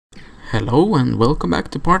Hello and welcome back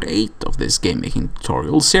to part 8 of this game making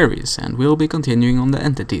tutorial series, and we'll be continuing on the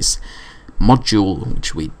entities module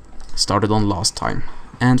which we started on last time.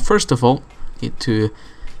 And first of all, need to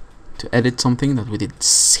edit something that we did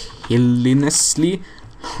sillinessly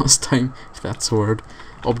last time, if that's a word.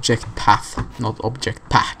 Object path, not object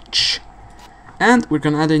patch. And we're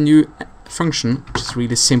gonna add a new function which is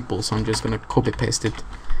really simple, so I'm just gonna copy paste it.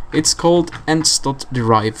 It's called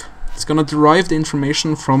ents.derive. It's gonna derive the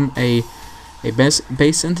information from a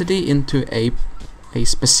base entity into a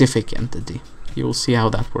specific entity. You'll see how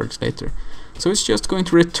that works later. So it's just going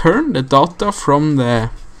to return the data from the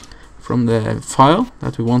file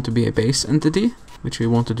that we want to be a base entity, which we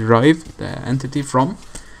want to derive the entity from,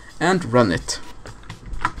 and run it.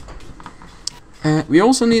 We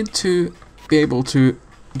also need to be able to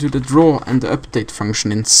do the draw and the update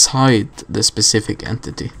function inside the specific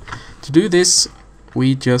entity. To do this,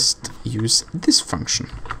 we just use this function.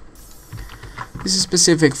 This is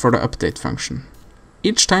specific for the update function.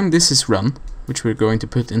 Each time this is run, which we're going to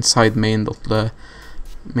put inside main.lua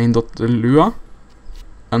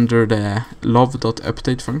under the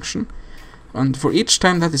love.update function, and for each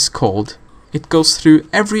time that is called, it goes through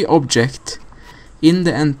every object in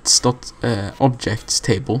the ents.objects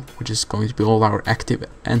table, which is going to be all our active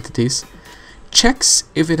entities, checks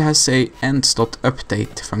if it has a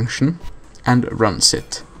ents.update function, and runs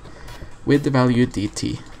it with the value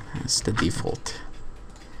dt as the default.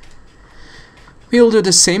 We'll do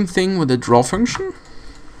the same thing with the draw function.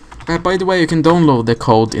 By the way, you can download the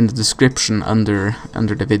code in the description under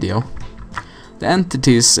the video. The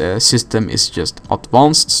entities system is just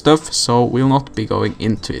advanced stuff, so we'll not be going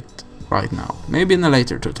into it right now. Maybe in a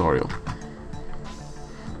later tutorial.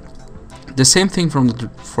 The same thing for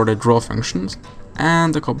the draw functions,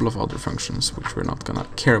 and a couple of other functions which we're not gonna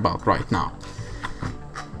care about right now.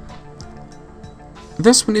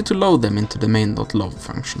 Thus we need to load them into the main.love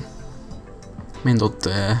function,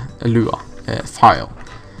 main.lua file.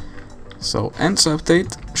 So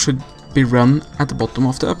ents.update should be run at the bottom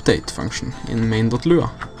of the update function in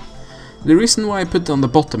main.lua. The reason why I put it on the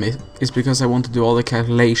bottom is because I want to do all the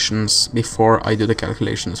calculations before I do the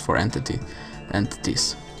calculations for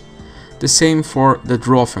entities. The same for the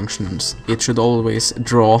draw functions. It should always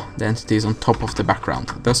draw the entities on top of the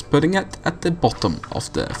background, thus putting it at the bottom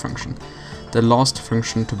of the function, the last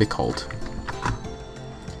function to be called.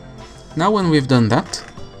 Now when we've done that,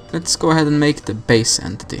 let's go ahead and make the base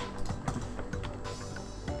entity.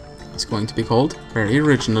 It's going to be called, very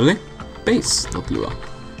originally, base.lua.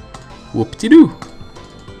 Whoop-de-doo!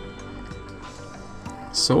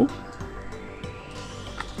 So,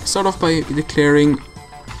 start off by declaring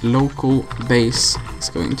local base is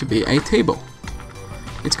going to be a table.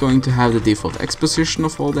 It's going to have the default x position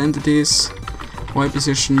of all the entities, y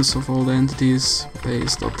positions of all the entities,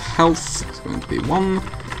 base.health is going to be 1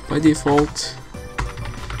 by default,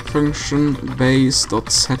 function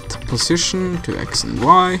base.setPosition to x and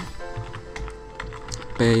y,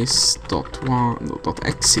 base.x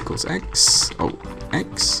equals x,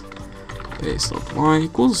 x, base.y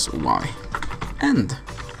equals y, and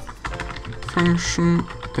function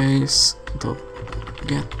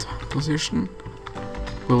base.getPosition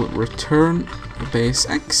will return base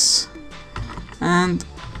x and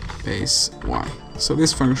base y. So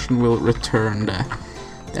this function will return the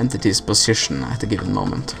entity's position at a given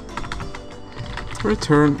moment.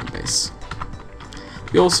 Return base.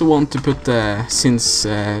 We also want to put since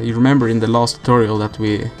you remember in the last tutorial that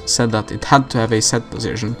we said that it had to have a set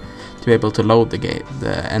position to be able to load the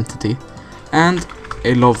entity, and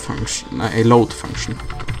a load function.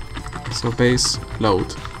 So base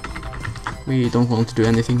load. We don't want to do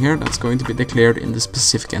anything here. That's going to be declared in the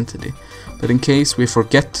specific entity. But in case we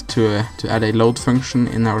forget to add a load function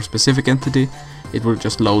in our specific entity, it will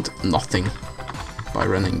just load nothing by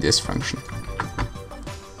running this function.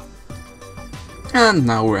 And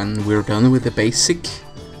now when we're done with the basic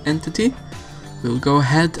entity, we'll go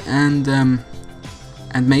ahead and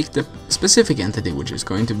make the specific entity, which is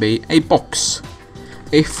going to be a box.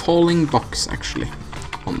 A falling box, actually,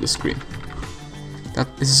 on the screen.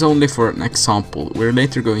 This is only for an example. We're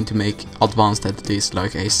later going to make advanced entities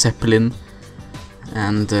like a zeppelin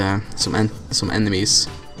and some enemies.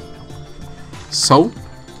 So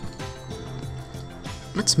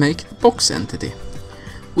let's make the box entity.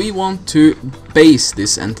 We want to base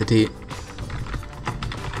this entity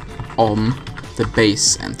on the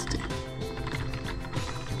base entity,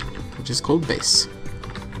 which is called base.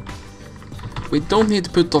 We don't need to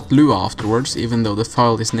put .lua afterwards, even though the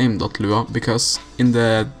file is named .lua, because in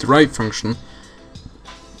the derive function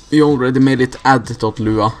we already made it add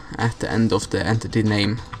 .lua at the end of the entity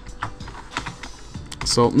name.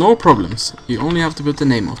 So no problems, you only have to put the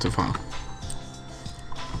name of the file.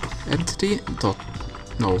 Entity dot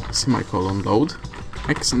no semicolon load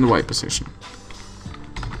x and y position.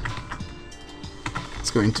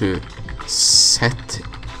 It's going to set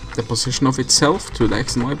the position of itself to the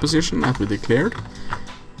x and y position that we declared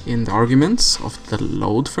in the arguments of the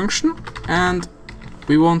load function, and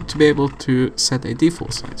we want to be able to set a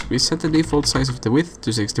default size. We set the default size of the width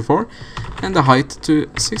to 64 and the height to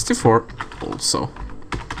 64 also.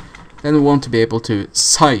 Then we want to be able to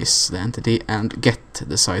size the entity and get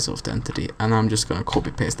the size of the entity, and I'm just gonna copy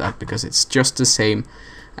paste that because it's just the same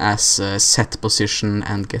as set position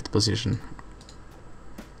and get position.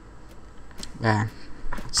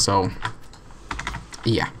 So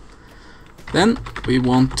yeah. Then we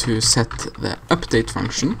want to set the update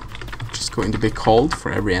function, which is going to be called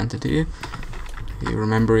for every entity. You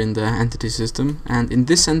remember in the entity system, and in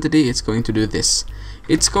this entity it's going to do this.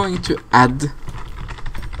 It's going to add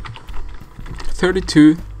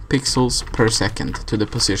 32 pixels per second to the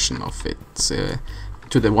position of its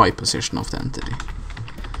to the y position of the entity.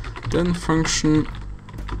 Then function,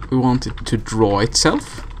 we want it to draw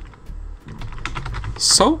itself.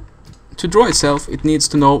 So to draw itself, it needs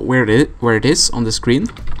to know where it is on the screen.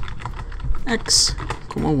 X,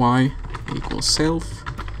 y equals self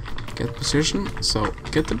get position. So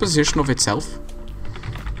get the position of itself,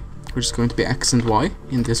 which is going to be x and y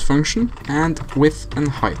in this function, and width and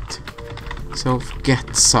height. Self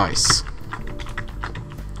get size.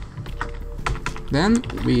 Then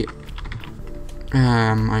we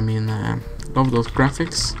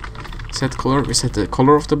love.graphics set color. We set the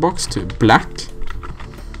color of the box to black,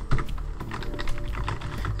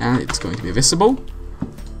 and it's going to be visible,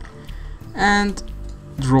 and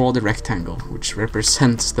draw the rectangle which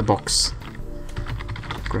represents the box.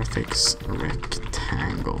 Graphics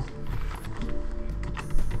rectangle.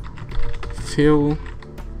 Fill.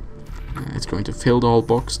 It's going to fill the whole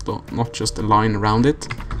box, not just a line around it.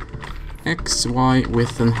 X, Y,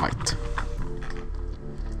 width and height.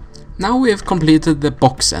 Now we have completed the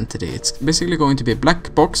box entity. It's basically going to be a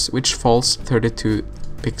black box which falls 32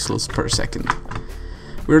 pixels per second.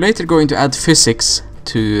 We're later going to add physics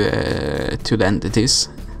to the entities,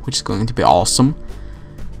 which is going to be awesome,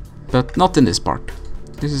 but not in this part.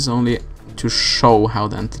 This is only to show how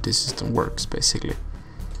the entity system works, basically.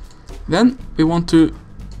 Then we want to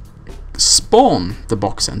spawn the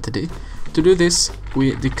box entity. To do this,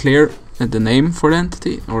 we declare the name for the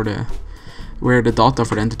entity, or where the data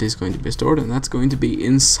for the entity is going to be stored, and that's going to be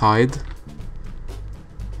inside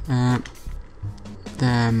the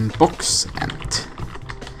box ent.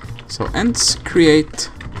 So ents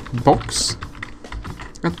create box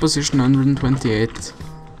at position 128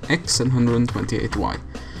 x and 128 y.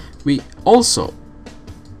 We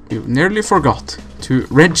nearly forgot to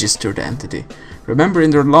register the entity. Remember in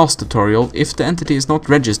the last tutorial, if the entity is not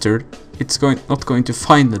registered, it's not going to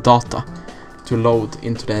find the data to load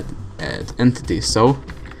into that entity. So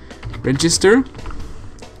register,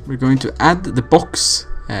 we're going to add the box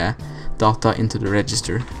data into the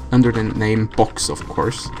register under the name box, of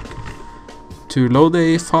course. To load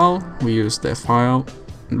a file, we use the file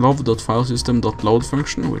love.filesystem.load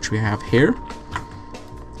function, which we have here,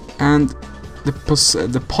 and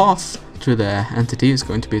the path to the entity is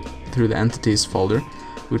going to be through the entities folder,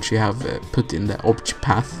 which we have put in the obj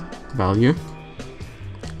path value,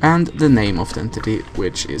 and the name of the entity,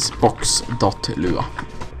 which is box.lua.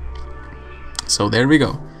 So there we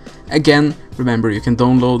go. Again, remember, you can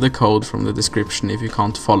download the code from the description if you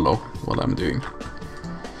can't follow what I'm doing.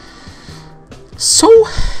 So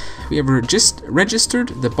we have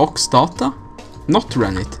registered the box data, not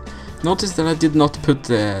run it. Notice that I did not put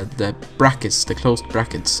the brackets, the closed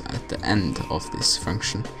brackets, at the end of this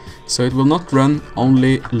function. So it will not run,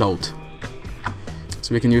 only load.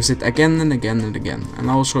 So we can use it again and again and again, and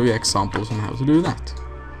I'll show you examples on how to do that.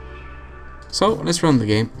 So let's run the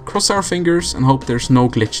game, cross our fingers and hope there's no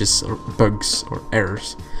glitches or bugs or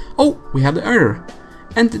errors. Oh, we had an error.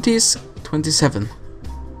 Entities 27.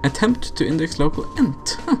 Attempt to index local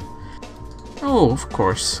ent. Huh. Oh, of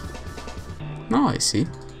course. Now I see.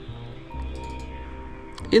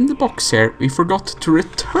 In the box here, we forgot to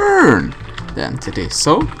return the entity.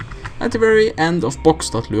 So, at the very end of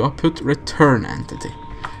box.lua, put return entity.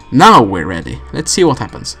 Now we're ready. Let's see what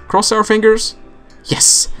happens. Cross our fingers.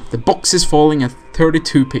 Yes, the box is falling at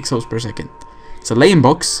 32 pixels per second. It's a lame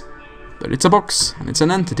box, but it's a box and it's an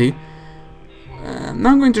entity. Now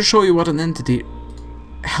I'm going to show you what an entity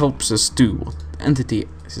helps us do, what the entity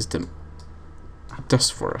system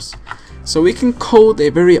does for us. So we can code a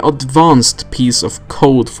very advanced piece of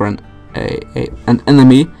code for an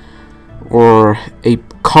enemy, or a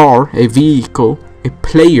car, a vehicle, a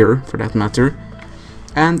player for that matter,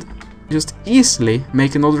 and just easily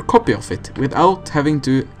make another copy of it without having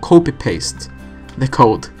to copy paste the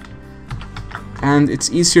code. And it's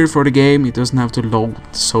easier for the game, it doesn't have to load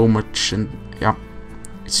so much, and yeah,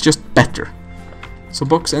 it's just better. So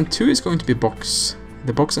box N2 is going to be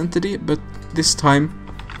the box entity, but this time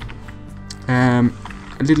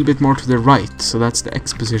a little bit more to the right, so that's the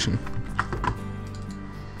X position.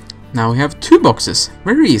 Now we have 2 boxes,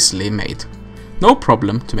 very easily made. No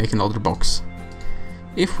problem to make another box.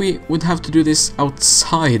 If we would have to do this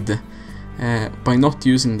outside by not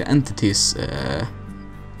using the entities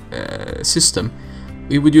system,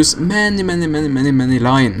 we would use many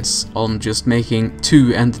lines on just making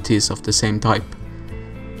 2 entities of the same type.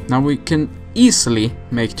 Now we can easily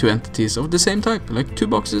make 2 entities of the same type, like 2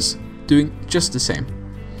 boxes doing just the same.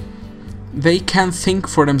 They can think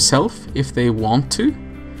for themselves if they want to.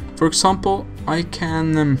 For example, I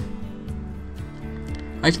can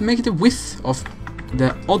make the width of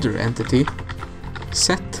the other entity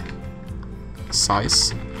set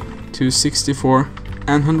size to 64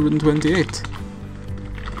 and 128.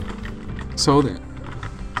 So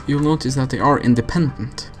you'll notice that they are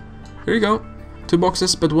independent. Here you go, 2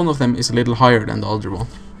 boxes, but one of them is a little higher than the other one.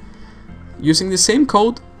 Using the same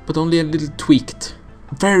code, but only a little tweaked.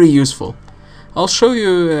 Very useful. I'll show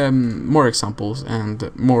you more examples and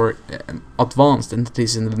more advanced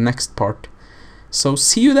entities in the next part. So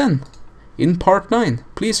see you then in part 9.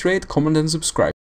 Please rate, comment and subscribe.